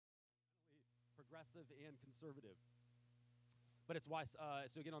progressive and conservative. But it's why,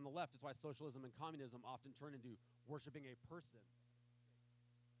 so again, on the left, it's why socialism and communism often turn into worshiping a person.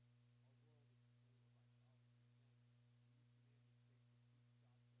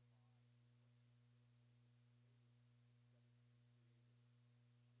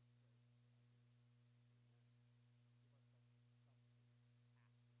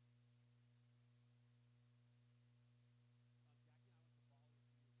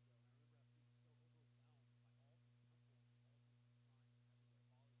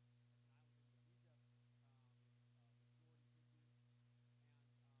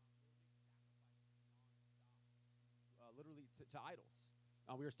 Literally to idols.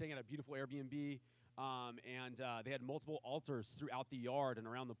 We were staying at a beautiful Airbnb, and they had multiple altars throughout the yard and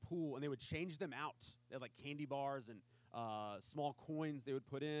around the pool, and they would change them out. They had like candy bars and small coins they would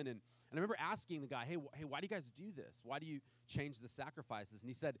put in. And I remember asking the guy, hey, why do you guys do this? Why do you change the sacrifices? And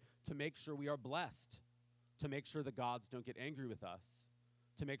he said, to make sure we are blessed, to make sure the gods don't get angry with us,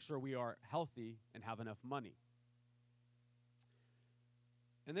 to make sure we are healthy and have enough money.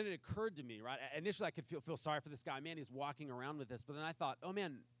 And then it occurred to me, right? Initially, I could feel sorry for this guy. Man, he's walking around with this. But then I thought, oh,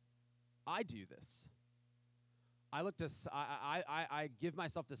 man, I do this. I give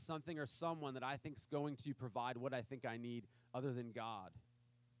myself to something or someone that I think is going to provide what I think I need other than God.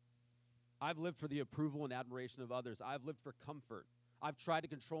 I've lived for the approval and admiration of others. I've lived for comfort. I've tried to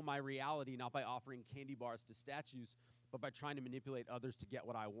control my reality, not by offering candy bars to statues, but by trying to manipulate others to get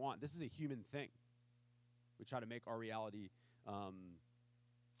what I want. This is a human thing. We try to make our reality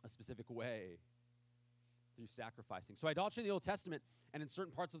a specific way through sacrificing. So idolatry in the Old Testament and in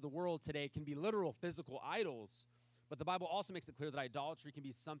certain parts of the world today can be literal physical idols, but the Bible also makes it clear that idolatry can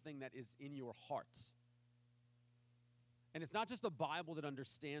be something that is in your heart. And it's not just the Bible that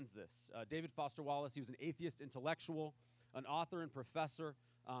understands this. David Foster Wallace, he was an atheist intellectual, an author and professor.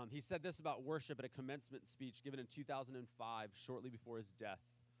 He said this about worship at a commencement speech given in 2005, shortly before his death.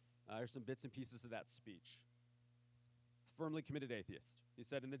 Here's some bits and pieces of that speech. Firmly committed atheist. He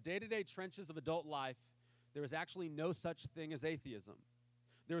said, in the day-to-day trenches of adult life, there is actually no such thing as atheism.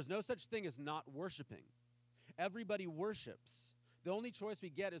 There is no such thing as not worshiping. Everybody worships. The only choice we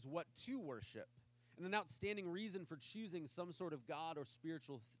get is what to worship. And an outstanding reason for choosing some sort of God or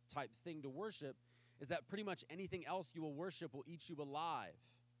spiritual type thing to worship is that pretty much anything else you will worship will eat you alive.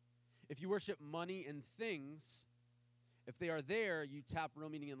 If you worship money and things, if they are there, you tap real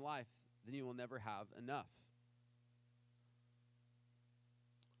meaning in life, then you will never have enough.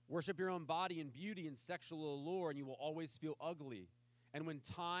 Worship your own body and beauty and sexual allure, and you will always feel ugly. And when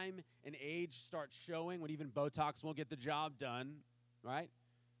time and age start showing, when even Botox won't get the job done, right,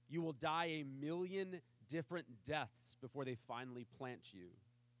 you will die a million different deaths before they finally plant you.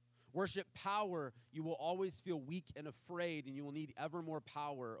 Worship power, you will always feel weak and afraid, and you will need ever more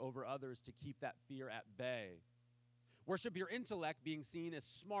power over others to keep that fear at bay. Worship your intellect, being seen as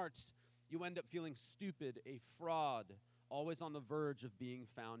smart, you end up feeling stupid, a fraud, always on the verge of being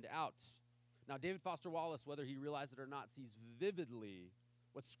found out. Now, David Foster Wallace, whether he realized it or not, sees vividly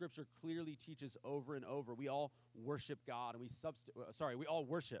what Scripture clearly teaches over and over. We all worship God, and we all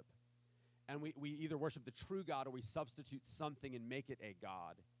worship. And we either worship the true God or we substitute something and make it a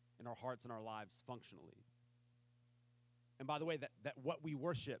God in our hearts and our lives functionally. And by the way, that what we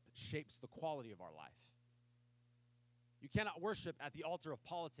worship shapes the quality of our life. You cannot worship at the altar of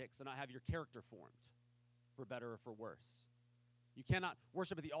politics and not have your character formed, for better or for worse. You cannot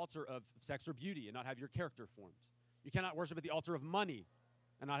worship at the altar of sex or beauty and not have your character formed. You cannot worship at the altar of money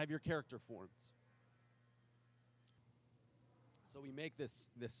and not have your character formed. So we make this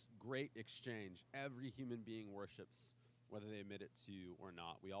great exchange. Every human being worships, whether they admit it to or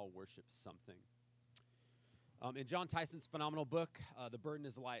not. We all worship something. In John Tyson's phenomenal book, The Burden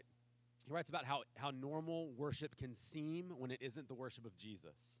is Light, he writes about how normal worship can seem when it isn't the worship of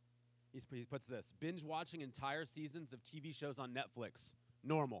Jesus. He puts this: binge watching entire seasons of TV shows on Netflix,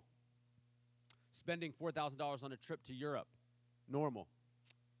 normal. Spending $4,000 on a trip to Europe, normal.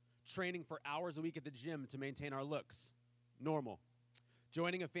 Training for hours a week at the gym to maintain our looks, normal.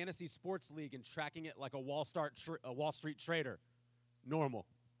 Joining a fantasy sports league and tracking it like a Wall Street trader, normal.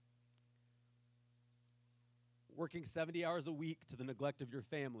 Working 70 hours a week to the neglect of your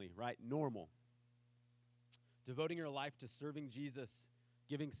family, right? Normal. Devoting your life to serving Jesus,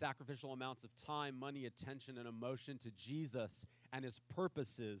 giving sacrificial amounts of time, money, attention, and emotion to Jesus and his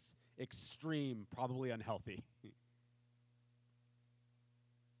purposes, extreme, probably unhealthy.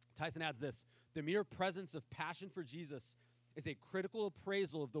 Tyson adds this: the mere presence of passion for Jesus is a critical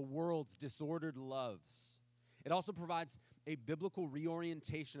appraisal of the world's disordered loves. It also provides a biblical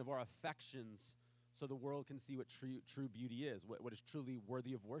reorientation of our affections so the world can see what true beauty is, what is truly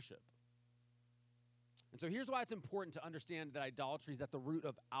worthy of worship. And so here's why it's important to understand that idolatry is at the root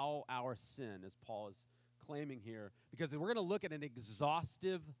of all our sin, as Paul is claiming here, because we're going to look at an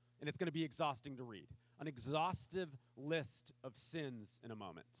exhaustive, and it's going to be exhausting to read, an exhaustive list of sins in a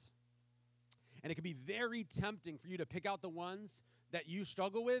moment. And it can be very tempting for you to pick out the ones that you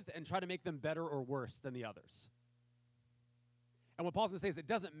struggle with and try to make them better or worse than the others. And what Paul's going to say is it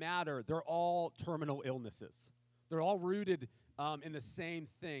doesn't matter. They're all terminal illnesses. They're all rooted in the same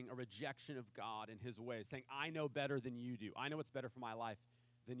thing, a rejection of God and his ways, saying, I know better than you do. I know what's better for my life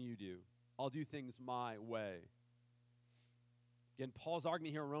than you do. I'll do things my way. Again, Paul's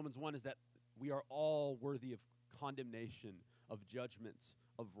argument here in Romans 1 is that we are all worthy of condemnation, of judgment,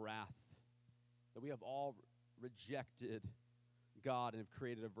 of wrath, that we have all rejected God and have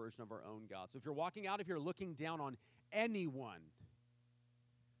created a version of our own God. So if you're walking out of here looking down on anyone,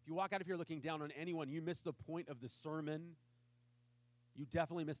 if you walk out of here looking down on anyone, you miss the point of the sermon. You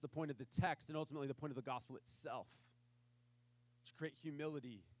definitely miss the point of the text and ultimately the point of the gospel itself, to create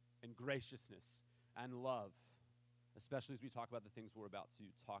humility and graciousness and love, especially as we talk about the things we're about to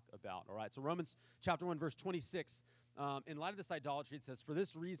talk about. All right, so Romans chapter 1, verse 26, in light of this idolatry, it says, for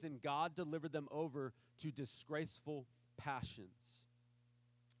this reason God delivered them over to disgraceful passions.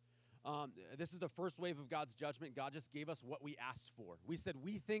 This is the first wave of God's judgment. God just gave us what we asked for. We said,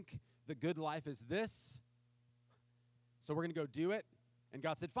 we think the good life is this, so we're going to go do it. And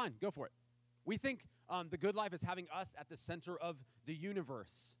God said, fine, go for it. We think the good life is having us at the center of the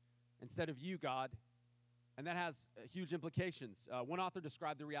universe instead of you, God. And that has huge implications. One author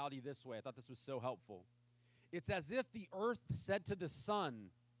described the reality this way. I thought this was so helpful. It's as if the earth said to the sun,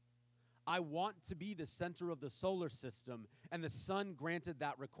 I want to be the center of the solar system, and the sun granted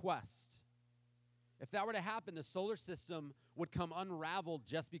that request. If that were to happen, the solar system would come unraveled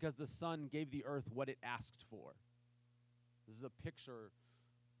just because the sun gave the earth what it asked for. This is a picture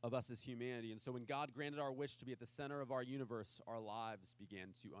of us as humanity. And so when God granted our wish to be at the center of our universe, our lives began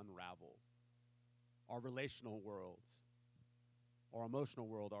to unravel. Our relational worlds, our emotional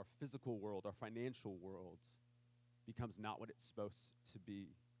world, our physical world, our financial worlds becomes not what it's supposed to be.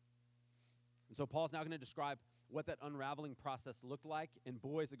 And so Paul's now going to describe what that unraveling process looked like. And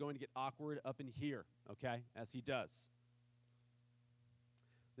boys are going to get awkward up in here, okay, as he does.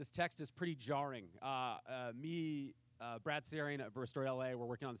 This text is pretty jarring. Brad Sarian at Restore LA, we're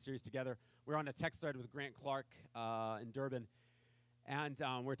working on the series together. We're on a text thread with Grant Clark in Durban. And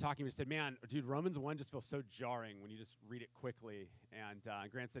we're talking, we said, man, dude, Romans 1 just feels so jarring when you just read it quickly.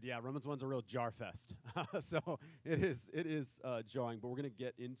 And Grant said, yeah, Romans 1's a real jar fest. So it is jarring, but we're going to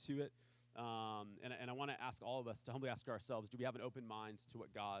get into it. And I want to ask all of us to humbly ask ourselves, do we have an open mind to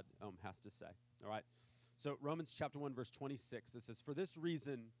what God has to say? All right. So Romans chapter 1, verse 26, it says, for this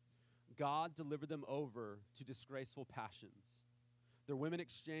reason, God delivered them over to disgraceful passions. Their women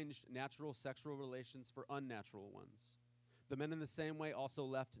exchanged natural sexual relations for unnatural ones. The men in the same way also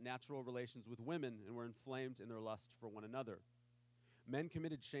left natural relations with women and were inflamed in their lust for one another. Men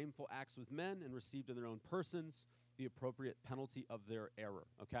committed shameful acts with men and received in their own persons the appropriate penalty of their error.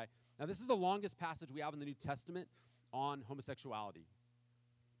 Okay? Now, this is the longest passage we have in the New Testament on homosexuality.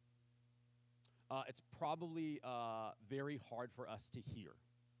 It's probably very hard for us to hear.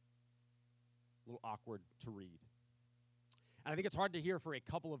 A little awkward to read. And I think it's hard to hear for a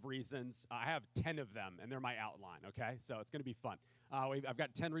couple of reasons. I have 10 of them, and they're my outline, okay? So it's going to be fun. I've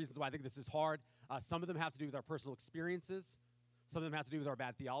got 10 reasons why I think this is hard. Some of them have to do with our personal experiences. Some of them have to do with our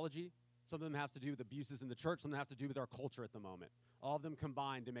bad theology. Some of them have to do with abuses in the church. Some of them have to do with our culture at the moment. All of them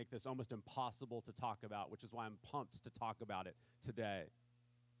combine to make this almost impossible to talk about, which is why I'm pumped to talk about it today.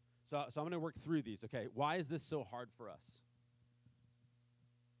 So I'm going to work through these, okay? Why is this so hard for us?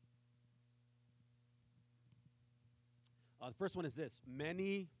 The first one is this.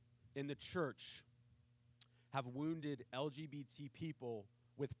 Many in the church have wounded LGBT people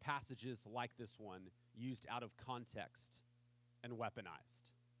with passages like this one used out of context and weaponized.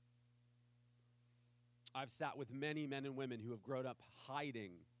 I've sat with many men and women who have grown up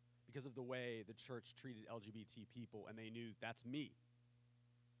hiding because of the way the church treated LGBT people, and they knew that's me.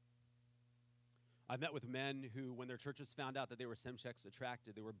 I've met with men who, when their churches found out that they were same-sex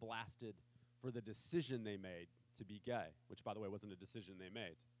attracted, they were blasted for the decision they made to be gay, which, by the way, wasn't a decision they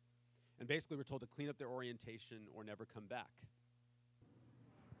made. And basically were told to clean up their orientation or never come back.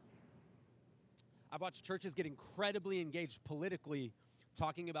 I've watched churches get incredibly engaged politically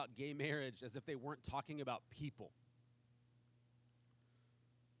talking about gay marriage as if they weren't talking about people.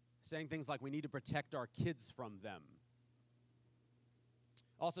 Saying things like, we need to protect our kids from them.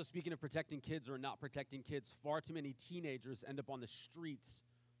 Also, speaking of protecting kids or not protecting kids, far too many teenagers end up on the streets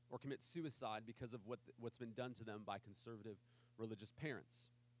or commit suicide because of what's been done to them by conservative religious parents.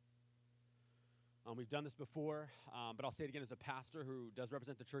 We've done this before, but I'll say it again as a pastor who does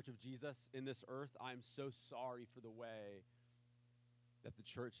represent the Church of Jesus in this earth. I'm so sorry for the way that the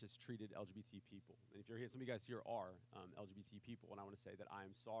church has treated LGBT people. And if you're here, some of you guys here are LGBT people, and I want to say that I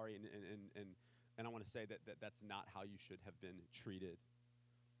am sorry, and I want to say that that's not how you should have been treated.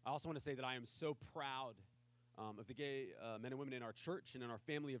 I also want to say that I am so proud of the gay men and women in our church and in our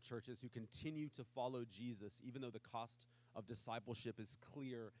family of churches who continue to follow Jesus, even though the cost of discipleship is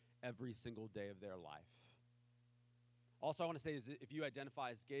clear every single day of their life. Also, I want to say is that if you identify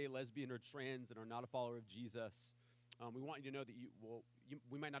as gay, lesbian, or trans and are not a follower of Jesus, we want you to know that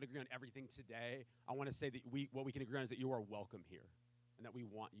we might not agree on everything today. I want to say that what we can agree on is that you are welcome here and that we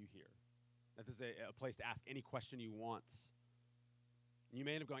want you here. That this is a place to ask any question you want. And you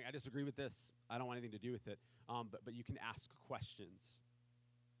may end up going, I disagree with this. I don't want anything to do with it. But you can ask questions.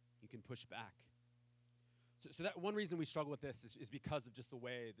 You can push back. So that one reason we struggle with this is because of just the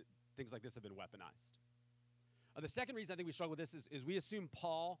way that things like this have been weaponized. The second reason I think we struggle with this is we assume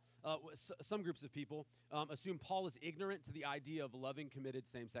Paul, some groups of people, assume Paul is ignorant to the idea of loving, committed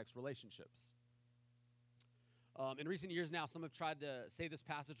same-sex relationships. In recent years now, some have tried to say this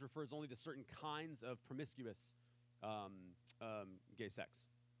passage refers only to certain kinds of promiscuous gay sex.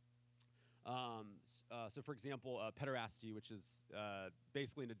 So, for example, pederasty, which is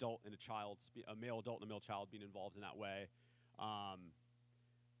basically an adult and a male adult and a male child being involved in that way,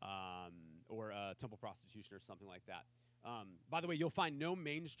 or temple prostitution or something like that. By the way, you'll find no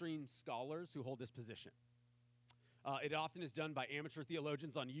mainstream scholars who hold this position. It often is done by amateur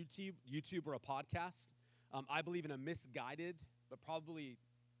theologians on YouTube or a podcast. I believe in a misguided but probably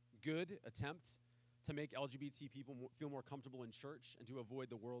good attempt to make LGBT people feel more comfortable in church and to avoid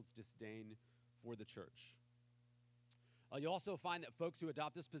the world's disdain for the church. You'll also find that folks who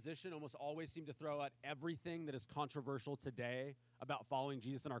adopt this position almost always seem to throw out everything that is controversial today about following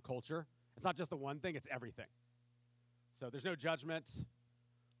Jesus in our culture. It's not just the one thing, it's everything. So there's no judgment,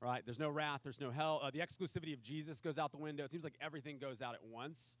 right? There's no wrath, there's no hell. The exclusivity of Jesus goes out the window. It seems like everything goes out at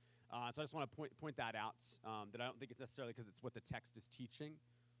once. So I just want to point that out, that I don't think it's necessarily because it's what the text is teaching.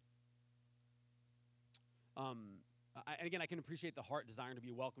 And again, I can appreciate the heart desiring to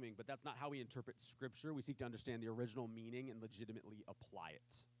be welcoming, but that's not how we interpret Scripture. We seek to understand the original meaning and legitimately apply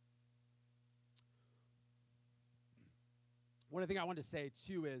it. One other thing I wanted to say,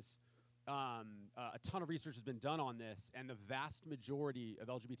 too, is a ton of research has been done on this, and the vast majority of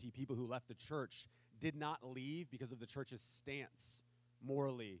LGBT people who left the church did not leave because of the church's stance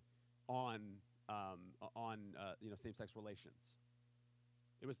morally on same-sex relations.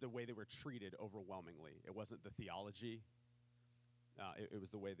 It was the way they were treated overwhelmingly. It wasn't the theology. It was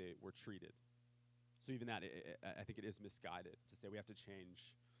the way they were treated. So even that, I think it is misguided to say we have to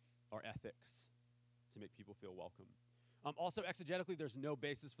change our ethics to make people feel welcome. Also, exegetically, there's no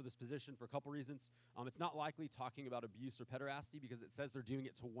basis for this position for a couple reasons. It's not likely talking about abuse or pederasty because it says they're doing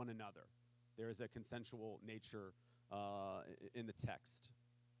it to one another. There is a consensual nature in the text.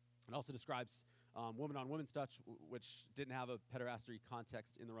 It also describes woman-on-woman stuff, which didn't have a pederasty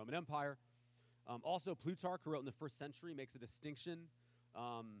context in the Roman Empire. Also, Plutarch, who wrote in the 1st century, makes a distinction.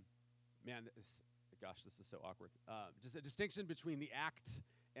 This is so awkward. Just a distinction between the act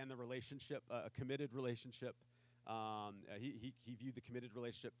and the relationship, a committed relationship. He viewed the committed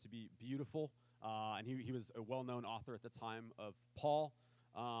relationship to be beautiful, and he was a well-known author at the time of Paul.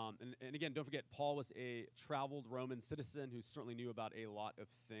 And again, don't forget, Paul was a traveled Roman citizen who certainly knew about a lot of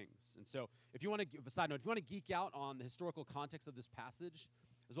things. And so if you want to geek out on the historical context of this passage,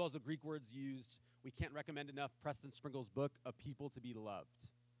 as well as the Greek words used, we can't recommend enough Preston Springle's book, A People to be Loved.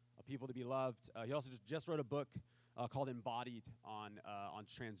 A People to be Loved. He also just wrote a book called Embodied on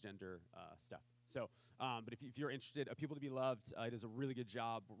transgender stuff. So, but if you're interested, A People to be Loved, it does a really good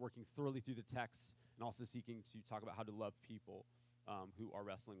job working thoroughly through the text and also seeking to talk about how to love people who are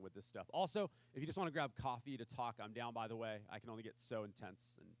wrestling with this stuff. Also, if you just want to grab coffee to talk, I'm down, by the way. I can only get so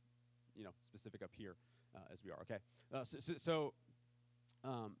intense and, specific up here as we are, okay? So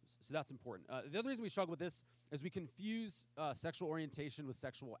that's important. The other reason we struggle with this is we confuse sexual orientation with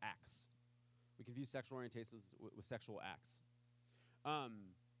sexual acts. We confuse sexual orientations with sexual acts.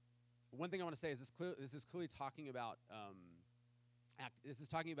 One thing I want to say is this is clearly talking about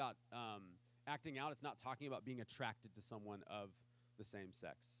acting out. It's not talking about being attracted to someone of the same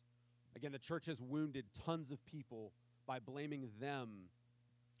sex. Again, the church has wounded tons of people by blaming them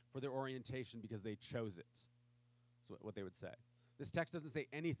for their orientation because they chose it. That's what they would say. This text doesn't say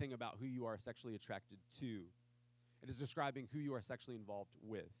anything about who you are sexually attracted to. It is describing who you are sexually involved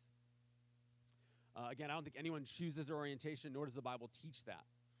with. Again, I don't think anyone chooses their orientation, nor does the Bible teach that.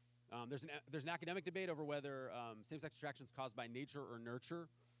 There's an academic debate over whether same-sex attraction is caused by nature or nurture.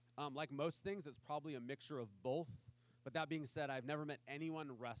 Like most things, it's probably a mixture of both. But that being said, I've never met anyone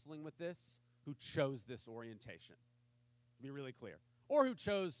wrestling with this who chose this orientation. To be really clear. Or who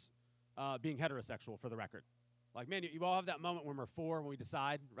chose being heterosexual, for the record. Like, man, you all have that moment when we're 4, when we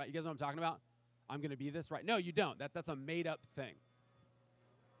decide, right? You guys know what I'm talking about? I'm going to be this, right? No, you don't. That's a made-up thing.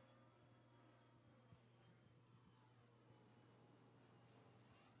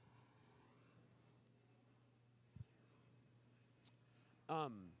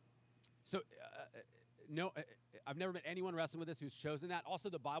 No, I've never met anyone wrestling with this who's chosen that. Also,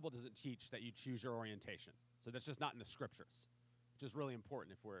 the Bible doesn't teach that you choose your orientation, so that's just not in the scriptures, which is really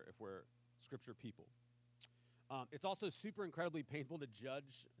important if we're scripture people. It's also super incredibly painful to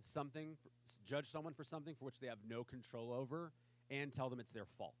judge someone for something for which they have no control over, and tell them it's their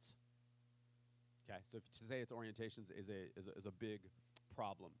fault. Okay, so to say it's orientations is a big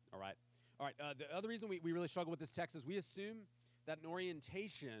problem. All right. The other reason we really struggle with this text is we assume that an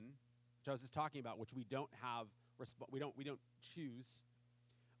orientation, which I was just talking about, which we don't have, we don't choose.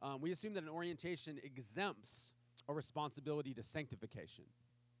 We assume that an orientation exempts a responsibility to sanctification.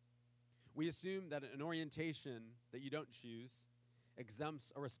 We assume that an orientation that you don't choose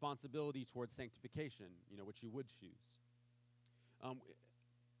exempts a responsibility towards sanctification, which you would choose.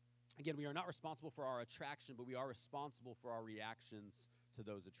 Again, we are not responsible for our attraction, but we are responsible for our reactions to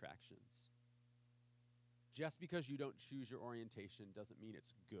those attractions. Just because you don't choose your orientation doesn't mean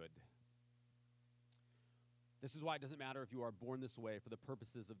it's good. This is why it doesn't matter if you are born this way for the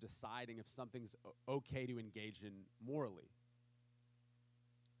purposes of deciding if something's okay to engage in morally.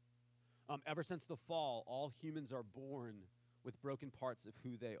 Ever since the fall, all humans are born with broken parts of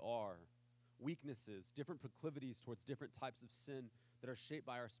who they are, weaknesses, different proclivities towards different types of sin that are shaped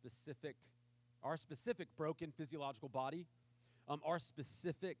by our specific broken physiological body,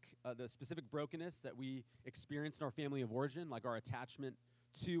 the specific brokenness that we experience in our family of origin, like our attachment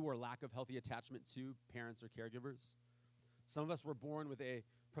to or lack of healthy attachment to parents or caregivers. Some of us were born with a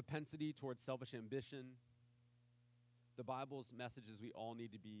propensity towards selfish ambition. The Bible's message is we all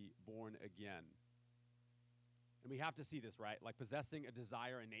need to be born again. And we have to see this, right? Like, possessing a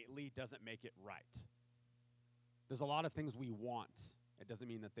desire innately doesn't make it right. There's a lot of things we want. It doesn't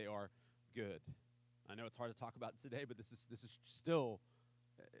mean that they are good. I know it's hard to talk about today, but this is still,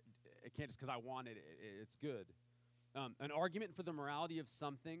 it can't just because I want it, it's good. An argument for the morality of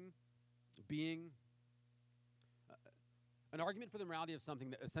something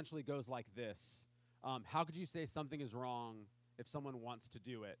that essentially goes like this. How could you say something is wrong if someone wants to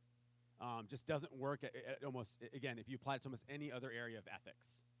do it? Just doesn't work at almost, again, if you apply it to almost any other area of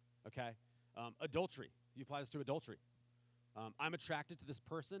ethics, okay? Adultery, you apply this to adultery. I'm attracted to this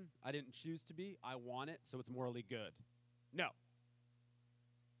person. I didn't choose to be. I want it, so it's morally good. No.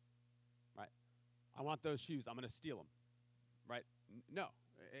 Right? I want those shoes. I'm going to steal them. Right? No.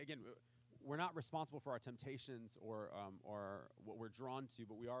 Again, we're not responsible for our temptations or what we're drawn to,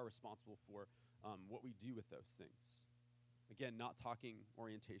 but we are responsible for what we do with those things. Again, not talking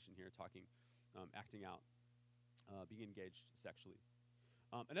orientation here, talking acting out, being engaged sexually.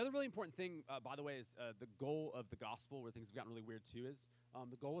 Another really important thing, by the way, is the goal of the gospel, where things have gotten really weird too, is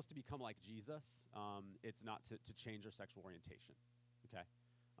the goal is to become like Jesus. It's not to change our sexual orientation, okay?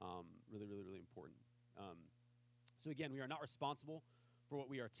 Really, really, really important. So again, we are not responsible for what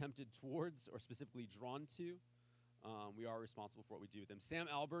we are tempted towards or specifically drawn to. We are responsible for what we do with them. Sam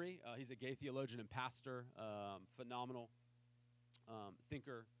Albury, he's a gay theologian and pastor, phenomenal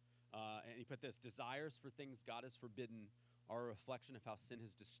thinker, and he put this: desires for things God has forbidden are a reflection of how sin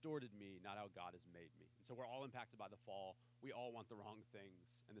has distorted me, not how God has made me. And so we're all impacted by the fall. We all want the wrong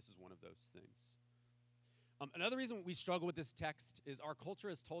things, and this is one of those things. Another reason we struggle with this text is our culture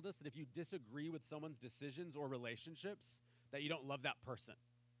has told us that if you disagree with someone's decisions or relationships, that you don't love that person.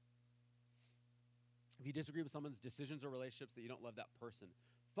 If you disagree with someone's decisions or relationships, that you don't love that person.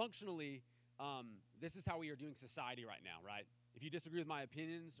 Functionally, this is how we are doing society right now, right? If you disagree with my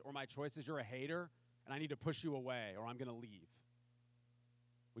opinions or my choices, you're a hater, and I need to push you away, or I'm going to leave.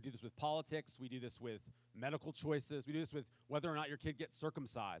 We do this with politics. We do this with medical choices. We do this with whether or not your kid gets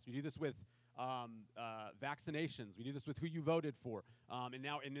circumcised. We do this with vaccinations. We do this with who you voted for. And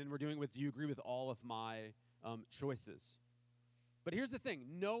then we're doing it with, do you agree with all of my choices? But here's the thing.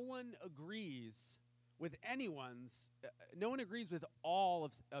 No one agrees with all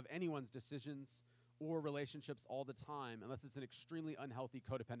of anyone's decisions or relationships all the time unless it's an extremely unhealthy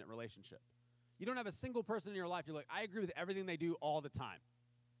codependent relationship. You don't have a single person in your life you're like, I agree with everything they do all the time.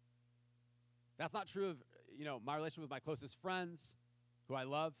 That's not true of, my relationship with my closest friends, who I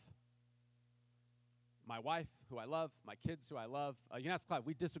love, my wife, who I love, my kids, who I love. You can ask Clive.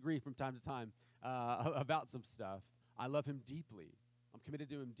 We disagree from time to time about some stuff. I love him deeply. I'm committed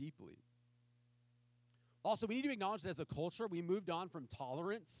to him deeply. Also, we need to acknowledge that as a culture, we moved on from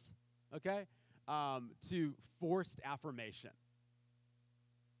tolerance, okay, to forced affirmation.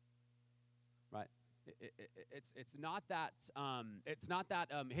 Right? It's not that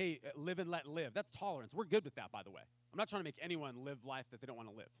hey, live and let live. That's tolerance. We're good with that, by the way. I'm not trying to make anyone live life that they don't want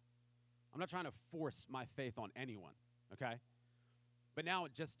to live. I'm not trying to force my faith on anyone, okay? But now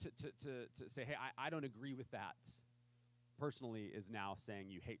just to say, hey, I don't agree with that, personally, is now saying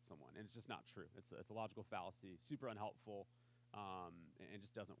you hate someone, and it's just not true. It's a logical fallacy, super unhelpful, and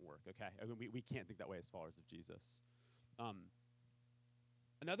just doesn't work, okay? I mean, we can't think that way as followers of Jesus.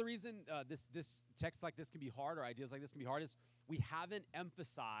 Another reason this text like this can be hard, or ideas like this can be hard, is we haven't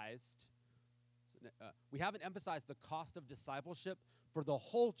emphasized the cost of discipleship for the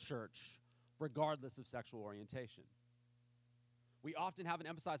whole church, regardless of sexual orientation. We often haven't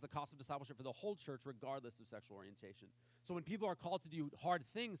emphasized the cost of discipleship for the whole church, regardless of sexual orientation. So when people are called to do hard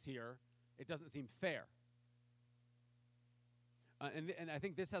things here, it doesn't seem fair. And I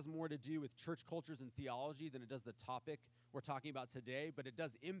think this has more to do with church cultures and theology than it does the topic we're talking about today, but it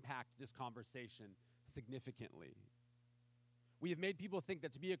does impact this conversation significantly. We have made people think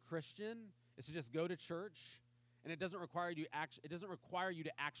that to be a Christian is to just go to church, and it doesn't require you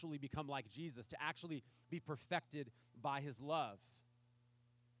to actually become like Jesus, to actually be perfected by his love.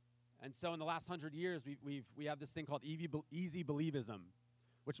 And so in the last 100 years, we have this thing called easy believism,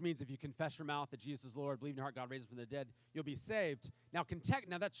 which means if you confess your mouth that Jesus is Lord, believe in your heart God raised him from the dead, you'll be saved. Now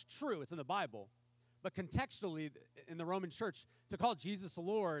that's true. It's in the Bible. But contextually, in the Roman church, to call Jesus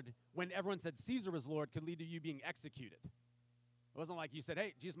Lord when everyone said Caesar was Lord could lead to you being executed. It wasn't like you said,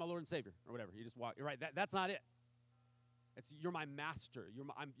 hey, Jesus, my Lord and Savior, or whatever. You just walk. You're right. That's not it. It's you're my master.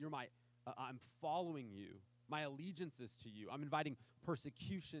 I'm following you. My allegiance is to you. I'm inviting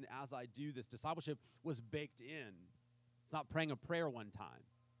persecution as I do this. Discipleship was baked in. It's not praying a prayer one time.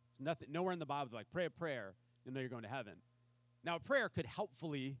 It's nothing. Nowhere in the Bible is like pray a prayer, you'll know you're going to heaven. Now, a prayer could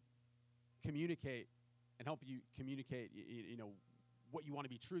helpfully communicate and help you communicate, what you want to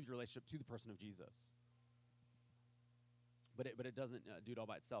be true of your relationship to the person of Jesus. But it doesn't do it all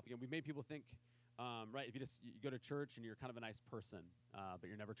by itself. Again, we've made people think, right? If you go to church and you're kind of a nice person, but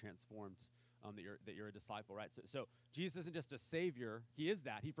you're never transformed, that you're a disciple, right? So Jesus isn't just a savior; he is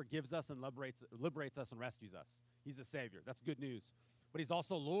that. He forgives us and liberates us and rescues us. He's a savior. That's good news. But he's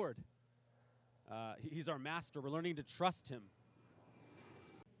also Lord. He's our master. We're learning to trust him.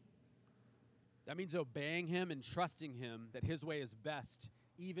 That means obeying him and trusting him that his way is best,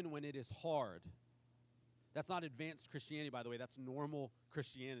 even when it is hard. That's not advanced Christianity, by the way. That's normal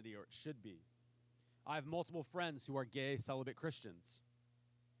Christianity, or it should be. I have multiple friends who are gay, celibate Christians.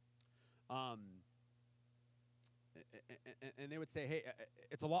 And they would say, hey,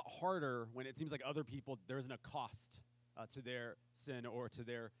 it's a lot harder when it seems like other people, there isn't a cost to their sin or to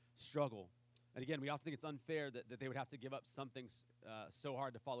their struggle. And again, we often think it's unfair that they would have to give up something so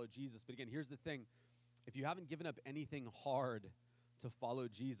hard to follow Jesus. But again, here's the thing. If you haven't given up anything hard to follow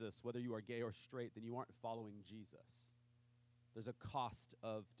Jesus, whether you are gay or straight, then you aren't following Jesus. There's a cost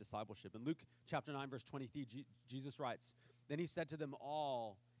of discipleship. In Luke chapter 9, verse 23, Jesus writes, then he said to them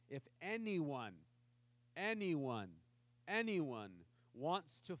all, if anyone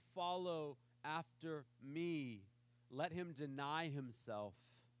wants to follow after me, let him deny himself,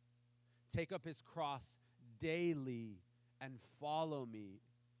 take up his cross daily, and follow me.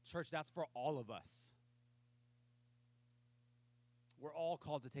 Church, that's for all of us. We're all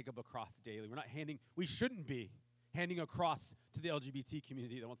called to take up a cross daily. We shouldn't be handing a cross to the LGBT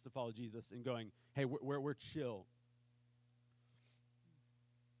community that wants to follow Jesus and going, hey, we're chill.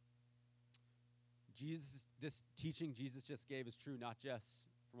 This teaching Jesus just gave is true not just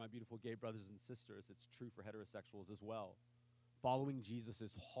for my beautiful gay brothers and sisters. It's true for heterosexuals as well. Following Jesus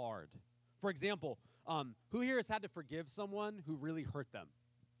is hard. For example, who here has had to forgive someone who really hurt them?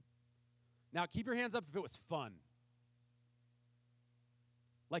 Now, keep your hands up if it was fun.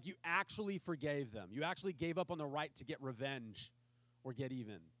 Like you actually forgave them. You actually gave up on the right to get revenge or get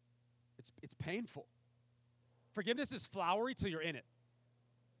even. It's painful. Forgiveness is flowery till you're in it.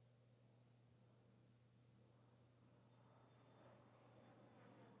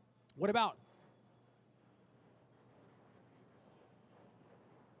 What about?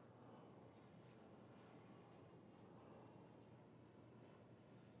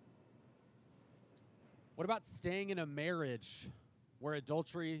 What about staying in a marriage where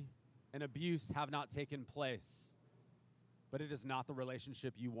adultery and abuse have not taken place, but it is not the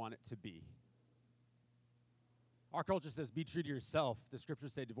relationship you want it to be? Our culture says be true to yourself. The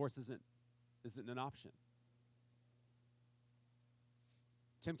scriptures say divorce isn't an option.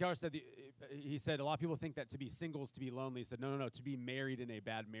 Tim Keller said, he said, a lot of people think that to be single is to be lonely. He said, no, to be married in a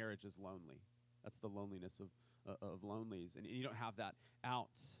bad marriage is lonely. That's the loneliness of lonelies, and you don't have that out.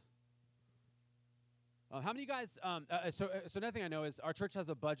 How many of you guys, so another thing I know is our church has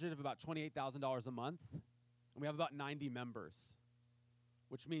a budget of about $28,000 a month, and we have about 90 members,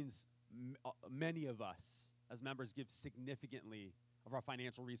 which means many of us as members give significantly of our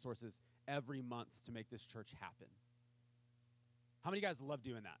financial resources every month to make this church happen. How many of you guys love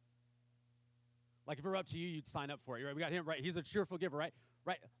doing that? Like if it were up to you, you'd sign up for it. Right? We got him, right? He's a cheerful giver, right?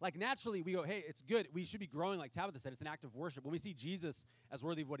 Right? Like naturally we go, hey, it's good. We should be growing, like Tabitha said. It's an act of worship. When we see Jesus as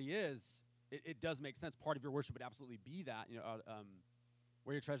worthy of what he is, it does make sense. Part of your worship would absolutely be that.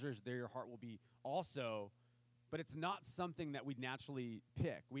 Where your treasure is, there your heart will be also. But it's not something that we'd naturally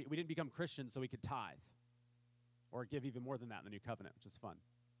pick. We didn't become Christians so we could tithe or give even more than that in the new covenant, which is fun.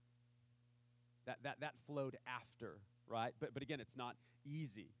 That flowed after, right? But again, it's not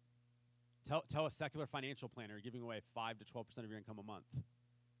easy. Tell a secular financial planner you're giving away 5 to 12% of your income a month.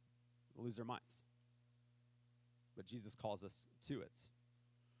 They'll lose their minds. But Jesus calls us to it.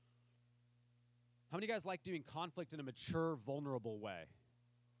 How many of you guys like doing conflict in a mature, vulnerable way?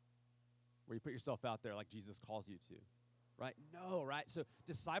 Where you put yourself out there like Jesus calls you to, right? No, right? So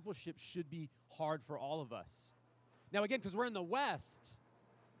discipleship should be hard for all of us. Now, again, because we're in the West,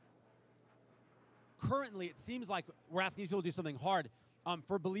 currently it seems like we're asking people to do something hard.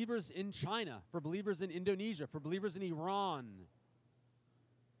 For believers in China, for believers in Indonesia, for believers in Iran,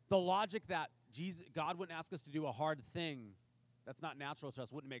 the logic that God wouldn't ask us to do a hard thing that's not natural to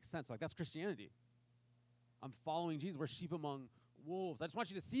us wouldn't make sense. Like, that's Christianity. I'm following Jesus. We're sheep among wolves. I just want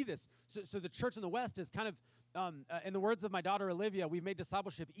you to see this. So the church in the West is kind of, in the words of my daughter Olivia, we've made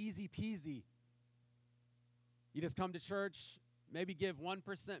discipleship easy peasy. You just come to church, maybe give 1%,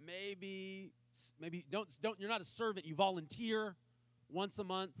 maybe don't. You're not a servant. You volunteer once a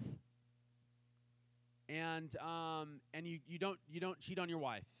month, and you don't cheat on your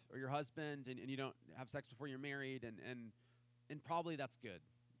wife or your husband, and you don't have sex before you're married, and probably that's good.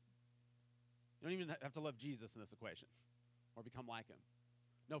 You don't even have to love Jesus in this equation or become like him.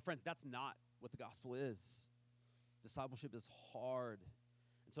 No, friends, that's not what the gospel is. Discipleship is hard.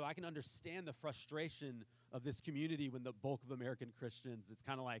 And so I can understand the frustration of this community when the bulk of American Christians, it's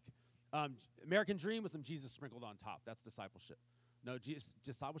kind of like American dream with some Jesus sprinkled on top. That's discipleship. No,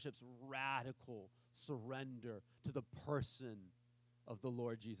 discipleship's radical surrender to the person of the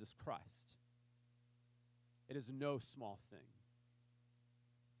Lord Jesus Christ. It is no small thing.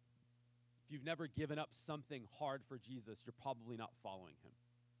 If you've never given up something hard for Jesus, you're probably not following him.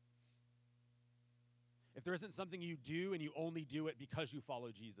 If there isn't something you do and you only do it because you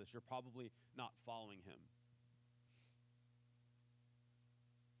follow Jesus, you're probably not following him.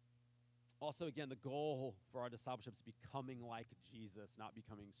 Also, again, the goal for our discipleship is becoming like Jesus, not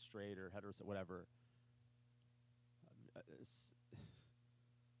becoming straight or heterosexual, whatever. It's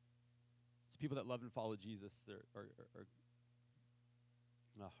people that love and follow Jesus. All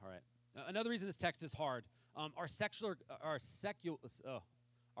right. Another reason this text is hard. Our secular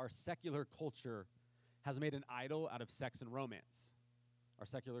culture has made an idol out of sex and romance. Our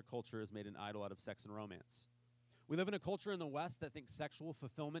secular culture has made an idol out of sex and romance. We live in a culture in the West that thinks sexual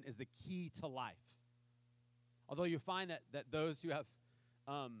fulfillment is the key to life. Although you find that those who have,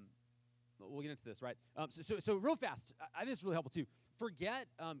 we'll get into this, right? So real fast, I think this is really helpful too. Forget,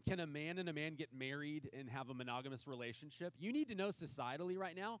 can a man and a man get married and have a monogamous relationship? You need to know societally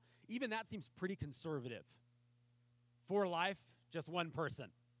right now, even that seems pretty conservative. For life, just one person.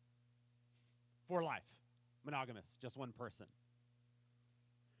 For life, monogamous, just one person.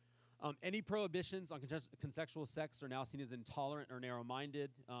 Any prohibitions on consensual sex are now seen as intolerant or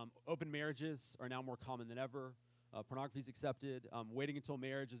narrow-minded. Open marriages are now more common than ever. Pornography is accepted. Waiting until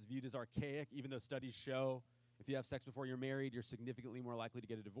marriage is viewed as archaic, even though studies show if you have sex before you're married, you're significantly more likely to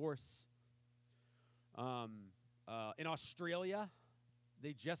get a divorce. In Australia,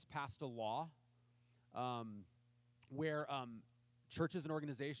 they just passed a law where churches and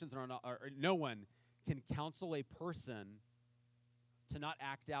organizations no one can counsel a person to not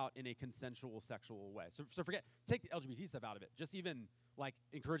act out in a consensual sexual way. So take the LGBT stuff out of it. Just even like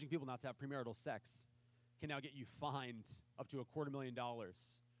encouraging people not to have premarital sex can now get you fined up to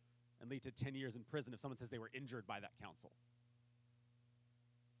 $250,000 and lead to 10 years in prison if someone says they were injured by that counsel.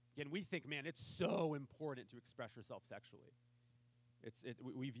 Again, we think, man, it's so important to express yourself sexually.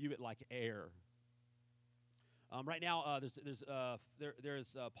 We view it like air. Right now, there's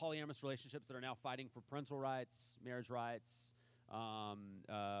polyamorous relationships that are now fighting for parental rights, marriage rights.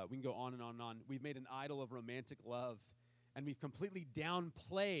 We can go on and on and on. We've made an idol of romantic love, and we've completely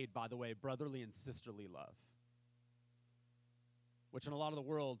downplayed, by the way, brotherly and sisterly love. which in a lot of the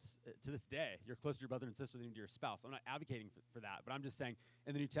worlds, to this day, you're closer to your brother and sister than to your spouse. I'm not advocating for that, but I'm just saying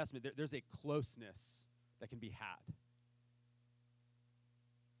in the New Testament, there's a closeness that can be had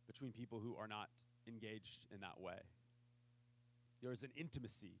between people who are not engaged in that way. There is an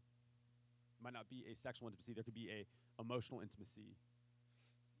intimacy. It might not be a sexual intimacy. There could be a emotional intimacy,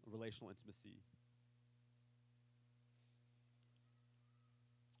 a relational intimacy.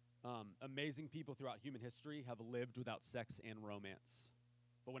 Amazing people throughout human history have lived without sex and romance.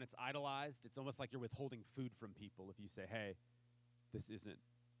 But when it's idolized, it's almost like you're withholding food from people if you say, hey, this isn't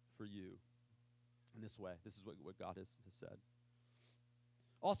for you in this way. This is what God has said.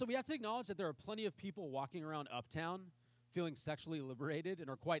 Also, we have to acknowledge that there are plenty of people walking around uptown feeling sexually liberated and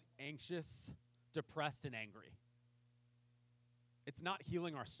are quite anxious, depressed, and angry. It's not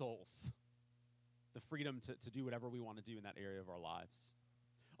healing our souls, the freedom to do whatever we want to do in that area of our lives.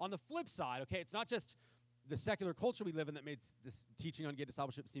 On the flip side, okay, it's not just the secular culture we live in that made this teaching on gay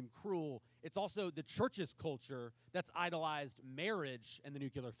discipleship seem cruel. It's also the church's culture that's idolized marriage and the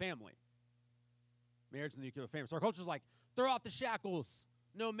nuclear family. Marriage and the nuclear family. So our culture's like, throw off the shackles.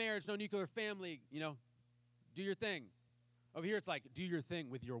 No marriage, no nuclear family. Do your thing. Over here, it's like, do your thing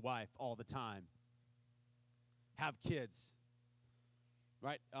with your wife all the time. Have kids.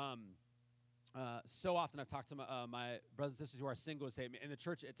 Right? So often I've talked to my brothers and sisters who are single and say, in the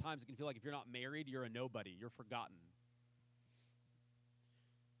church at times it can feel like if you're not married, you're a nobody. You're forgotten.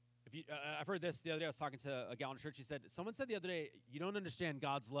 I've heard this the other day. I was talking to a gal in church. Someone said the other day, you don't understand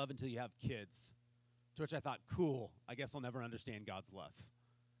God's love until you have kids. To which I thought, cool, I guess I'll never understand God's love.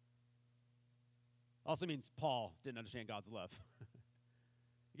 Also means Paul didn't understand God's love.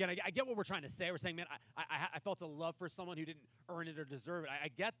 Again, I get what we're trying to say. We're saying, man, I felt a love for someone who didn't earn it or deserve it. I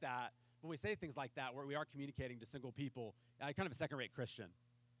get that. When we say things like that, where we are communicating to single people, I'm kind of a second-rate Christian.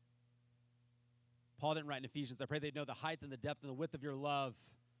 Paul didn't write in Ephesians, I pray they'd know the height and the depth and the width of your love.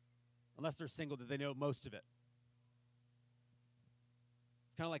 Unless they're single, that they know most of it.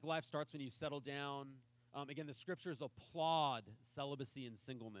 It's kind of like life starts when you settle down. Again, the scriptures applaud celibacy and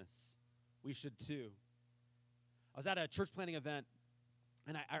singleness. We should too. I was at a church planting event,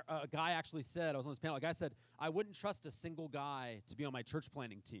 and a guy actually said, I was on this panel, a guy said, I wouldn't trust a single guy to be on my church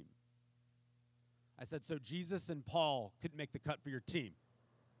planting team. I said, so Jesus and Paul couldn't make the cut for your team,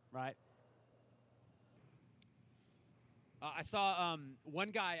 right? I saw one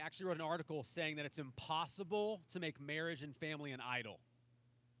guy actually wrote an article saying that it's impossible to make marriage and family an idol.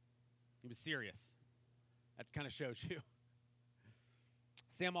 He was serious. That kind of shows you.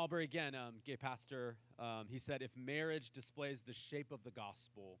 Sam Albury, again, gay pastor, he said, if marriage displays the shape of the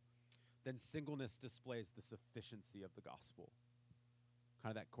gospel, then singleness displays the sufficiency of the gospel.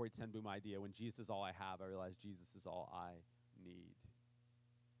 Kind of that Corrie ten Boom idea. When Jesus is all I have, I realize Jesus is all I need.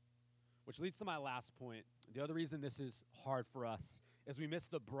 Which leads to my last point. The other reason this is hard for us is we miss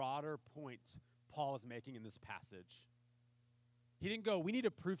the broader point Paul is making in this passage. He didn't go, we need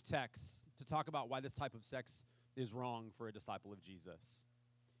a proof text to talk about why this type of sex is wrong for a disciple of Jesus.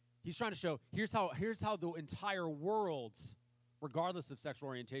 He's trying to show, here's how the entire world, regardless of sexual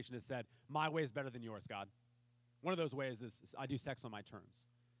orientation, has said, my way is better than yours, God. One of those ways is I do sex on my terms.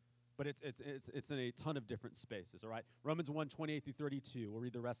 But it's in a ton of different spaces, all right? Romans 1:28 through 32. We'll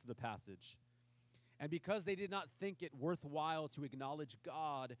read the rest of the passage. And because they did not think it worthwhile to acknowledge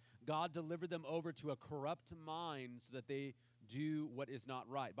God, God delivered them over to a corrupt mind so that they do what is not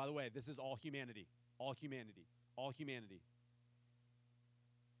right. By the way, this is all humanity. All humanity. All humanity.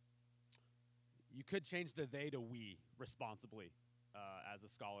 You could change the they to we responsibly as a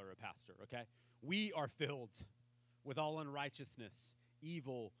scholar or a pastor, okay? We are filled with all unrighteousness,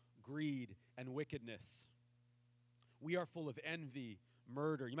 evil, greed, and wickedness. We are full of envy,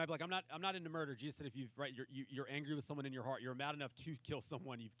 murder. You might be like, I'm not into murder. Jesus said if you're angry with someone in your heart, you're mad enough to kill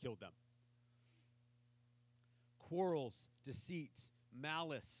someone, you've killed them. Quarrels, deceit,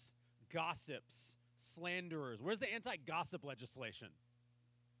 malice, gossips, slanderers. Where's the anti-gossip legislation?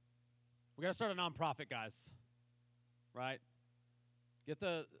 We got to start a nonprofit, guys. Right? Get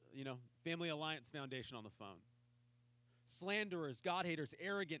the, Family Alliance Foundation on the phone. Slanderers, God-haters,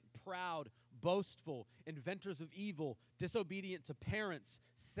 arrogant, proud, boastful, inventors of evil, disobedient to parents,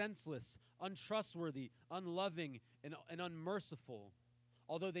 senseless, untrustworthy, unloving, and unmerciful.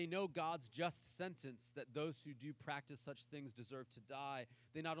 Although they know God's just sentence that those who do practice such things deserve to die,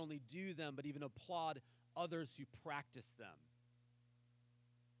 they not only do them, but even applaud others who practice them.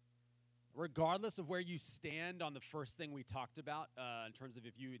 Regardless of where you stand on the first thing we talked about, in terms of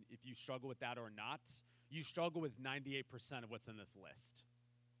if you struggle with that or not, you struggle with 98% of what's in this list.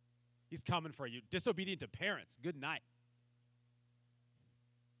 He's coming for you. Disobedient to parents. Good night.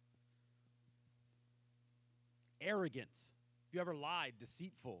 Arrogant. If you ever lied,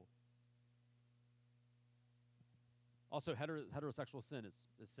 deceitful. Also, heterosexual sin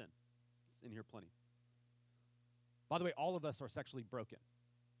is sin. It's in here plenty. By the way, all of us are sexually broken.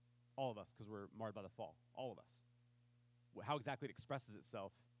 All of us, because we're marred by the fall. All of us. How exactly it expresses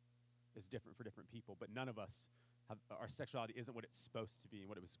itself is different for different people, but none of us our sexuality isn't what it's supposed to be and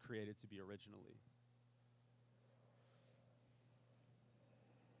what it was created to be originally.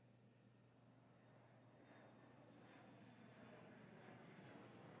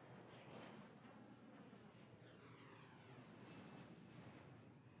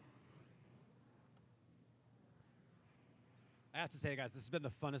 I have to say, guys, this has been the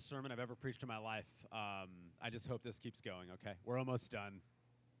funnest sermon I've ever preached in my life. I just hope this keeps going, okay? We're almost done.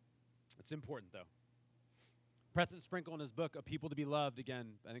 It's important, though. Preston Sprinkle, in his book, A People to Be Loved,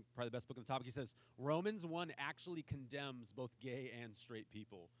 again, I think probably the best book on the topic, he says, Romans 1 actually condemns both gay and straight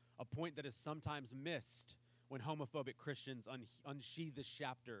people, a point that is sometimes missed when homophobic Christians unsheathe this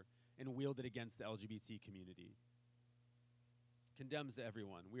chapter and wield it against the LGBT community. Condemns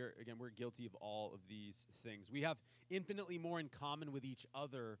everyone. We're guilty of all of these things. We have infinitely more in common with each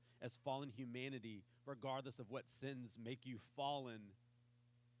other as fallen humanity, regardless of what sins make you fallen,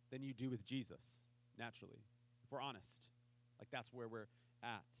 than you do with Jesus, naturally. If we're honest, like that's where we're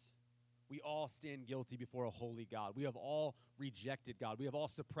at. We all stand guilty before a holy God. We have all rejected God. We have all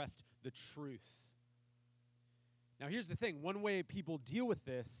suppressed the truth. Now, here's the thing. One way people deal with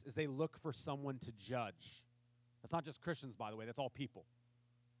this is they look for someone to judge. That's not just Christians, by the way. That's all people.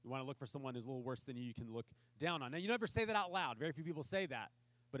 You want to look for someone who's a little worse than you can look down on. Now, you never say that out loud. Very few people say that,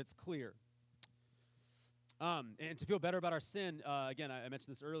 but it's clear. And to feel better about our sin, again, I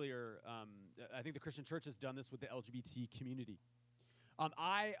mentioned this earlier, I think the Christian church has done this with the LGBT community.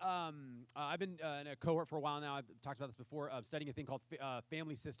 I've been in a cohort for a while now. I've talked about this before, studying a thing called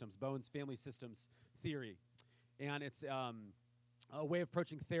family systems, Bowen's family systems theory. And it's a way of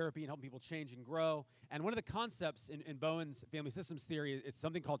approaching therapy and helping people change and grow. And one of the concepts in Bowen's family systems theory is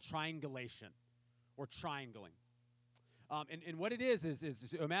something called triangulation or triangling. And what it is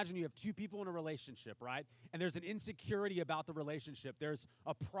imagine you have two people in a relationship, right? And there's an insecurity about the relationship. There's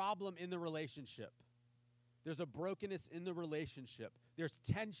a problem in the relationship. There's a brokenness in the relationship. There's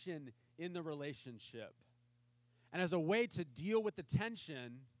tension in the relationship. And as a way to deal with the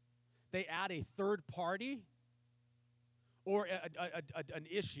tension, they add a third party or an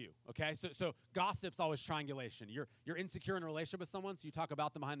issue, okay? So gossip's always triangulation. You're insecure in a relationship with someone, so you talk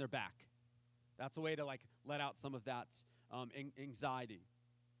about them behind their back. That's a way to let out some of that anxiety.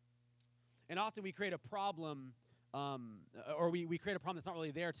 And often we create a problem, or we create a problem that's not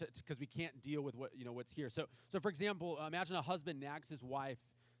really there because we can't deal with what's here. So for example, imagine a husband nags his wife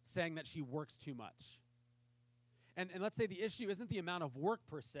saying that she works too much. And let's say the issue isn't the amount of work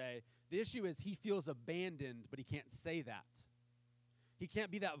per se. The issue is he feels abandoned, but he can't say that. He can't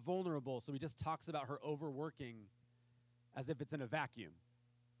be that vulnerable, so he just talks about her overworking as if it's in a vacuum,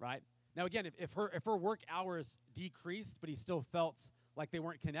 right? Now, again, if her work hours decreased, but he still felt like they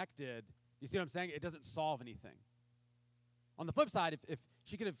weren't connected, you see what I'm saying? It doesn't solve anything. On the flip side, if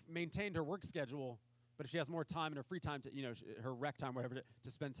she could have maintained her work schedule, but if she has more time and her free time to, her rec time, whatever,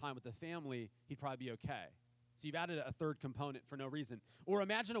 to spend time with the family, he'd probably be okay. So you've added a third component for no reason. Or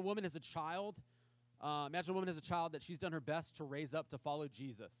imagine a woman has a child. That she's done her best to raise up to follow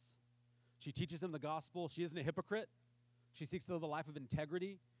Jesus. She teaches them the gospel. She isn't a hypocrite. She seeks to live a life of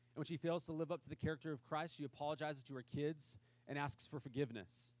integrity. And when she fails to live up to the character of Christ, she apologizes to her kids and asks for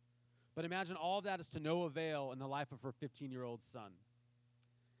forgiveness. But imagine all of that is to no avail in the life of her 15-year-old son.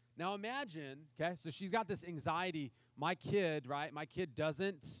 Now imagine, okay, so she's got this anxiety. My kid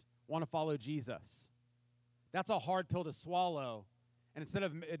doesn't want to follow Jesus. That's a hard pill to swallow. And instead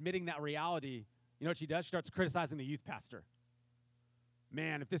of admitting that reality, you know what she does? She starts criticizing the youth pastor.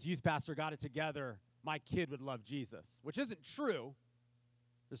 Man, if this youth pastor got it together, my kid would love Jesus, which isn't true.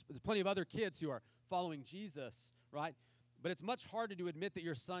 There's plenty of other kids who are following Jesus, right? But it's much harder to admit that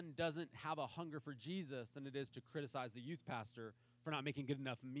your son doesn't have a hunger for Jesus than it is to criticize the youth pastor for not making good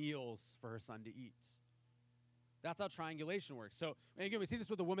enough meals for her son to eat. That's how triangulation works. So, and again, we see this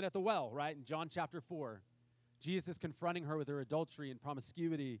with the woman at the well, right? In John chapter 4. Jesus is confronting her with her adultery and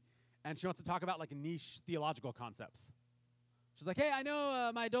promiscuity, and she wants to talk about niche theological concepts. She's like, hey, I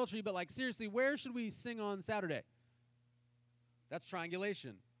know my adultery, but seriously, where should we sing on Saturday? That's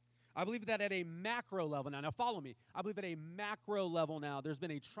triangulation. I believe that at a macro level now follow me. I believe at a macro level now, there's been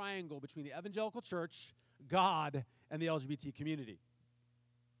a triangle between the evangelical church, God, and the LGBT community.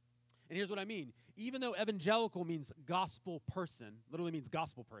 And here's what I mean. Even though evangelical means gospel person, literally means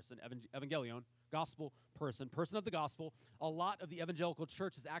gospel person, evangelion, gospel person of the gospel, a lot of the evangelical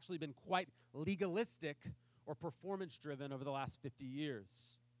church has actually been quite legalistic or performance-driven over the last 50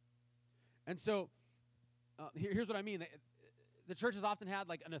 years. And so here's what I mean. The church has often had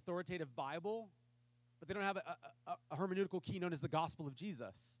like an authoritative Bible, but they don't have a hermeneutical key known as the gospel of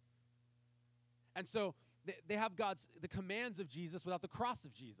Jesus. And so they have the commands of Jesus without the cross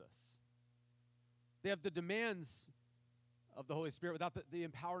of Jesus. They have the demands of the Holy Spirit without the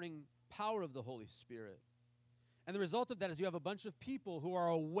empowering power of the Holy Spirit. And the result of that is you have a bunch of people who are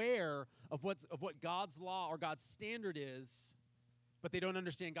aware of what God's law or God's standard is, but they don't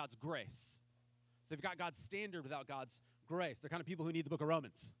understand God's grace. So they've got God's standard without God's grace. They're kind of people who need the book of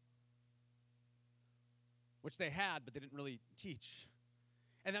Romans, which they had, but they didn't really teach.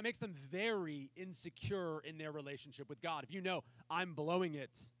 And that makes them very insecure in their relationship with God. If you know, I'm blowing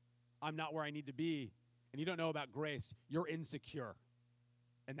it, I'm not where I need to be, and you don't know about grace, you're insecure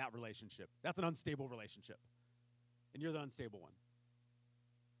in that relationship. That's an unstable relationship, and you're the unstable one.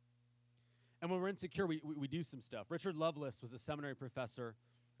 And when we're insecure, we do some stuff. Richard Lovelace was a seminary professor.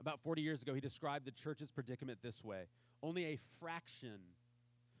 About 40 years ago, he described the church's predicament this way: only a fraction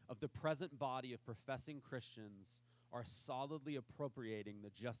of the present body of professing Christians are solidly appropriating the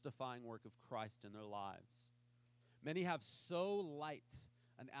justifying work of Christ in their lives. Many have so light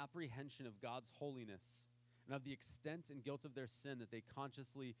an apprehension of God's holiness and of the extent and guilt of their sin that they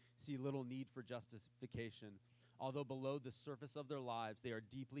consciously see little need for justification, although below the surface of their lives they are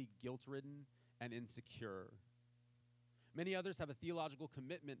deeply guilt-ridden and insecure. Many others have a theological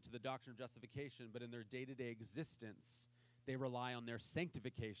commitment to the doctrine of justification, but in their day-to-day existence, they rely on their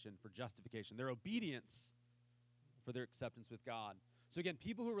sanctification for justification, their obedience for their acceptance with God. So again,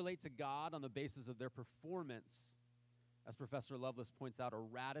 people who relate to God on the basis of their performance, as Professor Lovelace points out, are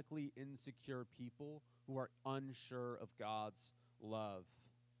radically insecure people who are unsure of God's love.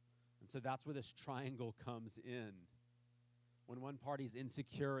 And so that's where this triangle comes in. When one party's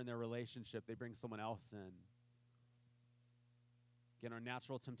insecure in their relationship, they bring someone else in. Again, our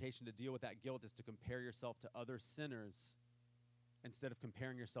natural temptation to deal with that guilt is to compare yourself to other sinners instead of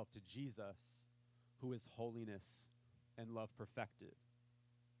comparing yourself to Jesus, who is holiness and love perfected.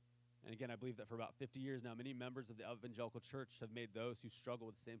 And again, I believe that for about 50 years now, many members of the evangelical church have made those who struggle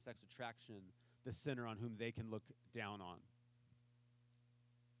with same-sex attraction the sinner on whom they can look down on.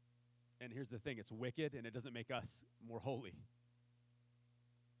 And here's the thing, it's wicked and it doesn't make us more holy.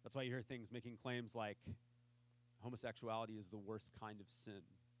 That's why you hear things making claims like homosexuality is the worst kind of sin.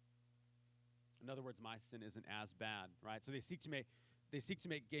 In other words, my sin isn't as bad, right? So they seek to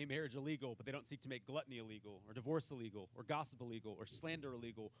make gay marriage illegal, but they don't seek to make gluttony illegal, or divorce illegal, or gossip illegal, or slander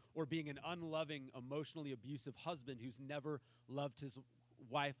illegal, or being an unloving, emotionally abusive husband who's never loved his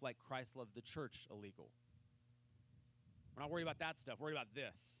wife like Christ loved the church illegal. We're not worried about that stuff. We're worried about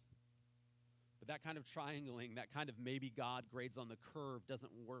this. But that kind of triangling, that kind of maybe God grades on the curve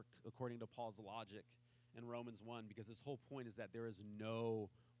doesn't work according to Paul's logic in Romans 1, because his whole point is that there is no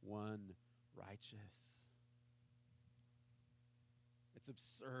one righteous. It's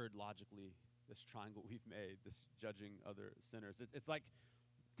absurd logically, this triangle we've made, this judging other sinners. It's like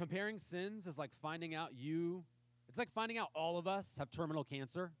comparing sins is like finding out it's like finding out all of us have terminal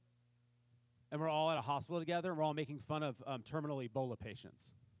cancer, and we're all at a hospital together, and we're all making fun of terminal Ebola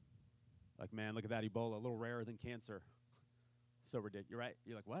patients. Like, man, look at that Ebola, a little rarer than cancer. So ridiculous. You're right.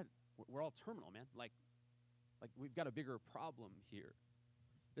 You're like, what? We're all terminal, man. Like we've got a bigger problem here.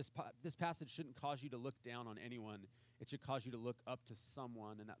 This passage shouldn't cause you to look down on anyone. It should cause you to look up to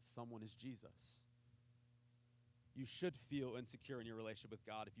someone, and that someone is Jesus. You should feel insecure in your relationship with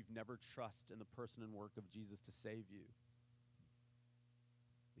God if you've never trusted in the person and work of Jesus to save you.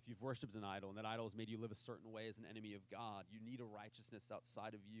 If you've worshipped an idol, and that idol has made you live a certain way as an enemy of God, you need a righteousness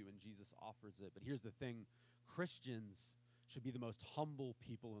outside of you, and Jesus offers it. But here's the thing. Christians should be the most humble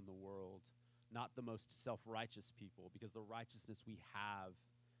people in the world, not the most self-righteous people, because the righteousness we have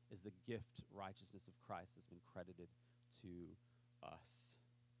is the gift righteousness of Christ that's been credited to us.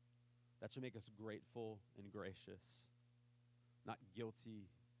 That should make us grateful and gracious, not guilty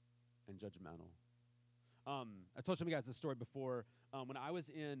and judgmental. I told some of you guys this story before. When I was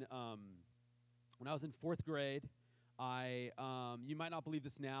in fourth grade, you might not believe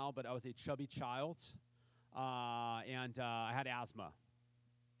this now, but I was a chubby child, and I had asthma,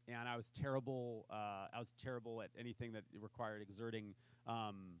 and I was terrible. I was terrible at anything that required exerting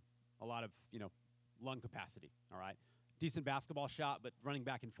a lot of lung capacity. All right, decent basketball shot, but running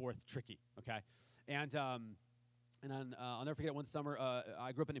back and forth tricky. Okay, and I'll never forget one summer,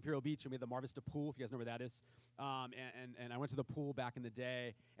 I grew up in Imperial Beach, and we had the Mar Vista pool, if you guys know where that is. And I went to the pool back in the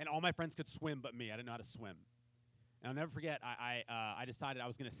day, and all my friends could swim but me. I didn't know how to swim. And I'll never forget, I decided I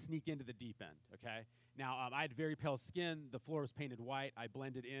was going to sneak into the deep end, okay? Now, I had very pale skin. The floor was painted white. I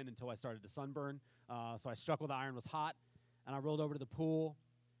blended in until I started to sunburn. So I struck while the iron was hot, and I rolled over to the pool,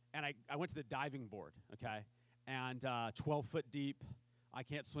 and I went to the diving board, okay? And 12 foot deep, I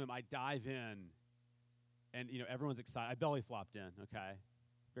can't swim. I dive in, and, everyone's excited. I belly flopped in, okay?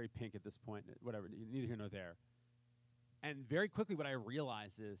 Very pink at this point, whatever, neither here nor there. And very quickly what I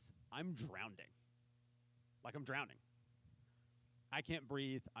realize is I'm drowning. Like I'm drowning. I can't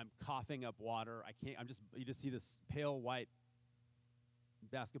breathe. I'm coughing up water. You just see this pale white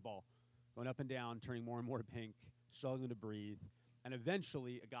basketball going up and down, turning more and more pink, struggling to breathe. And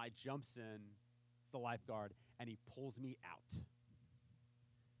eventually a guy jumps in, it's the lifeguard, and he pulls me out.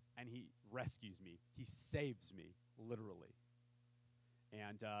 And he rescues me. He saves me, literally.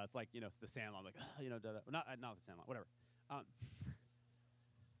 And it's like, it's the Sandlot. I'm like, not the Sandlot, whatever. That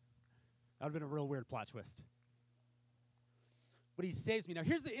would have been a real weird plot twist. But he saves me. Now,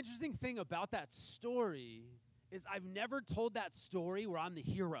 here's the interesting thing about that story is I've never told that story where I'm the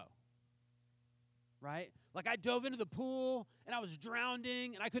hero, right? Like I dove into the pool, and I was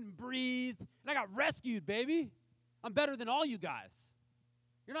drowning, and I couldn't breathe, and I got rescued, baby. I'm better than all you guys.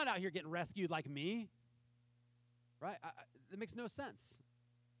 You're not out here getting rescued like me, right? It makes no sense.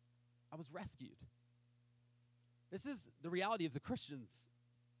 I was rescued. This is the reality of the Christian's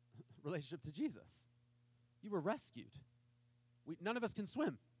relationship to Jesus. You were rescued. None of us can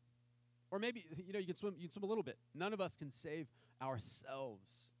swim. Or maybe, you can swim a little bit. None of us can save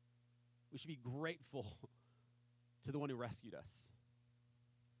ourselves. We should be grateful to the one who rescued us,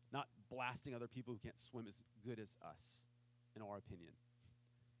 not blasting other people who can't swim as good as us, in our opinion,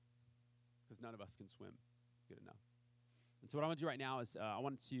 because none of us can swim good enough. And so what I want to do right now is I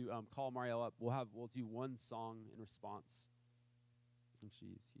want to call Marielle up. We'll do one song in response. I think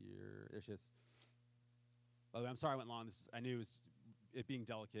she's here. There she is. By the way, I'm sorry I went long. I knew it being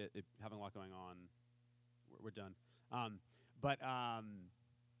delicate, having a lot going on. We're done. But I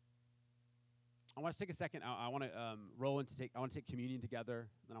want to take a second. I want to I want to take communion together.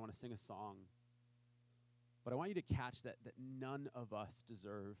 Then I want to sing a song. But I want you to catch that none of us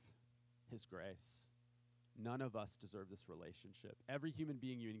deserve His grace. None of us deserve this relationship. Every human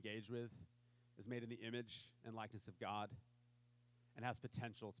being you engage with is made in the image and likeness of God and has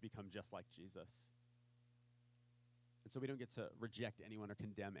potential to become just like Jesus. And so we don't get to reject anyone or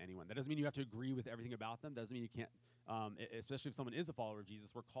condemn anyone. That doesn't mean you have to agree with everything about them. That doesn't mean you can't, especially if someone is a follower of Jesus,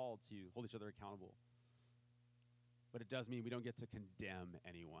 we're called to hold each other accountable. But it does mean we don't get to condemn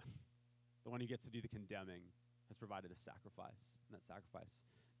anyone. The one who gets to do the condemning has provided a sacrifice, and that sacrifice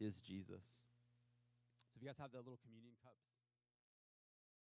is Jesus. So if you guys have the little communion cups.